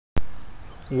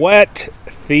Wet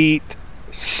feet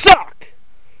suck.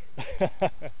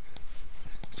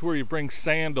 It's where you bring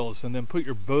sandals and then put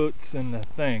your boots in the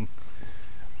thing,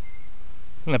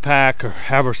 in a pack or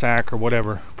haversack or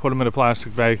whatever. Put them in a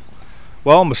plastic bag.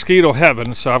 Well, mosquito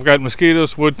heaven. So I've got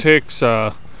mosquitoes, wood ticks.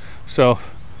 So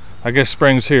I guess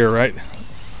spring's here, right?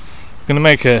 I'm gonna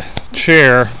make a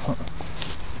chair,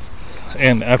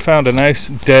 and I found a nice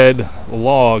dead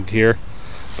log here,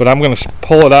 but I'm gonna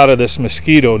pull it out of this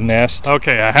mosquito nest.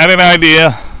 Okay, I had an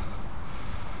idea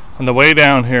on the way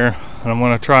down here, and I'm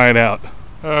gonna try it out.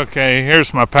 Okay,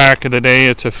 here's my pack of the day.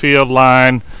 It's a field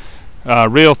line,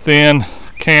 real thin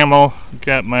camo.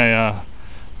 Got my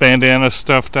bandana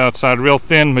stuffed outside, real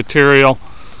thin material.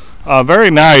 Very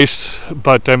nice,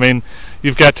 but I mean,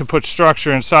 you've got to put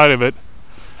structure inside of it.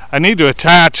 I need to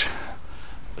attach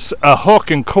a hook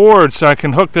and cord so I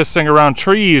can hook this thing around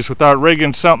trees without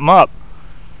rigging something up.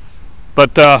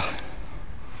 But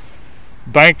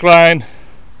bank line,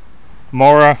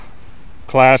 Mora,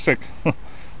 classic,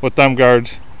 with thumb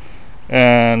guards,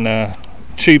 and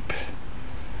cheap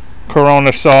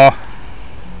Corona saw.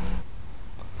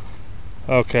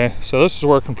 Okay, so this is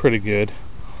working pretty good.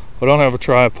 I don't have a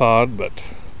tripod, but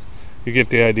you get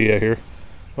the idea here.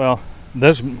 Well,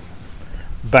 this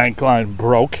bank line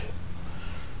broke.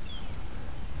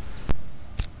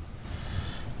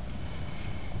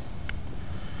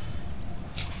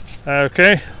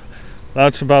 Okay,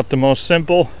 that's about the most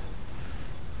simple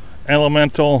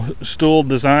elemental stool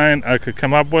design I could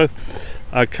come up with.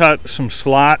 I cut some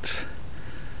slots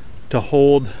to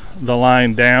hold the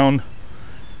line down.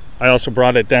 I also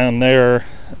brought it down there.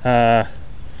 I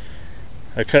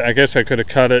guess I could have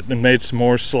cut it and made some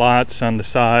more slots on the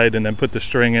side and then put the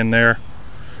string in there.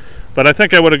 But I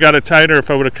think I would have got it tighter if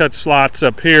I would have cut slots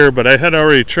up here, but I had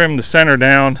already trimmed the center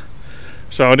down,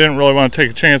 so I didn't really want to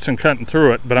take a chance in cutting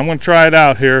through it. But I'm going to try it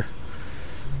out here.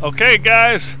 Okay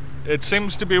guys, it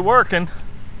seems to be working.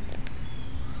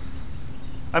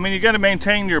 I mean, you got to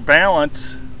maintain your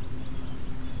balance,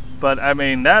 but I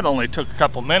mean, that only took a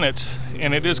couple minutes,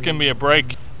 and it is giving me a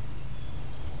break.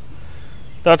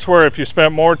 That's where if you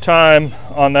spent more time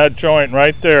on that joint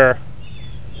right there,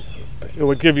 it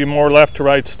would give you more left to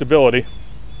right stability.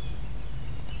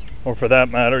 Or for that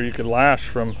matter, you could lash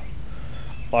from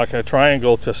like a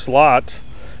triangle to slots.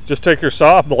 Just take your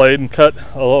saw blade and cut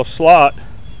a little slot.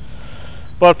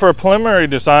 But for a preliminary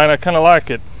design, I kind of like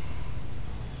it.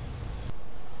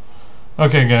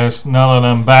 Okay guys, now that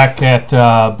I'm back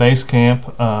at base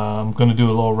camp, I'm going to do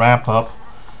a little wrap up.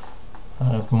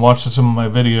 I've been watching some of my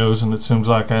videos, and it seems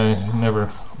like I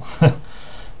never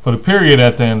put a period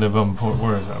at the end of them.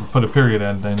 Where is it? Put a period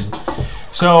at the end.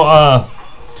 So,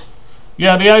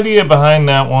 yeah, the idea behind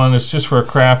that one is just for a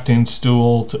crafting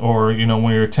stool, or you know,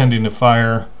 when you're tending to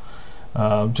fire,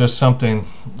 just something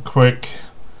quick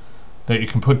that you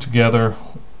can put together,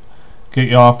 get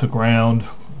you off the ground.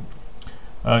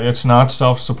 It's not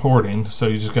self-supporting, so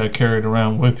you just got to carry it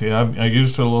around with you. I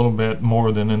used it a little bit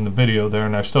more than in the video there,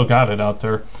 and I still got it out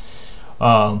there.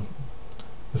 The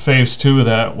phase 2 of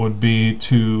that would be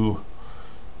to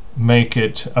make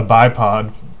it a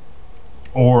bipod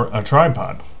or a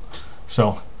tripod.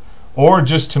 So, or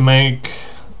just to make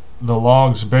the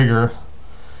logs bigger,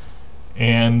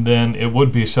 and then it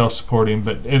would be self-supporting,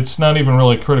 but it's not even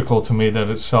really critical to me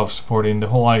that it's self-supporting. The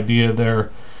whole idea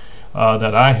there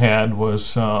that I had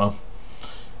was,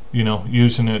 you know,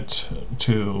 using it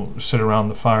to sit around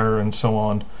the fire and so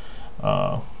on.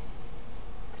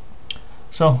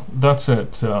 So that's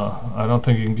it. I don't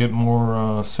think you can get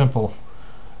more simple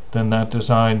than that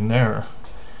design there,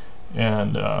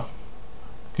 and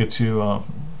gets you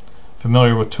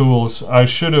familiar with tools. I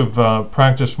should have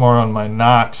practiced more on my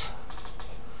knots,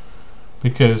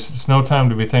 because it's no time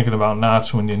to be thinking about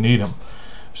knots when you need them.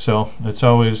 So it's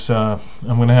always, I'm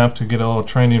going to have to get a little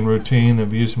training routine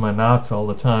of using my knots all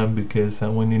the time, because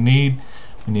when you need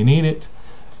it,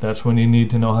 that's when you need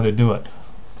to know how to do it.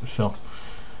 So,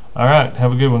 all right,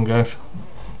 have a good one, guys.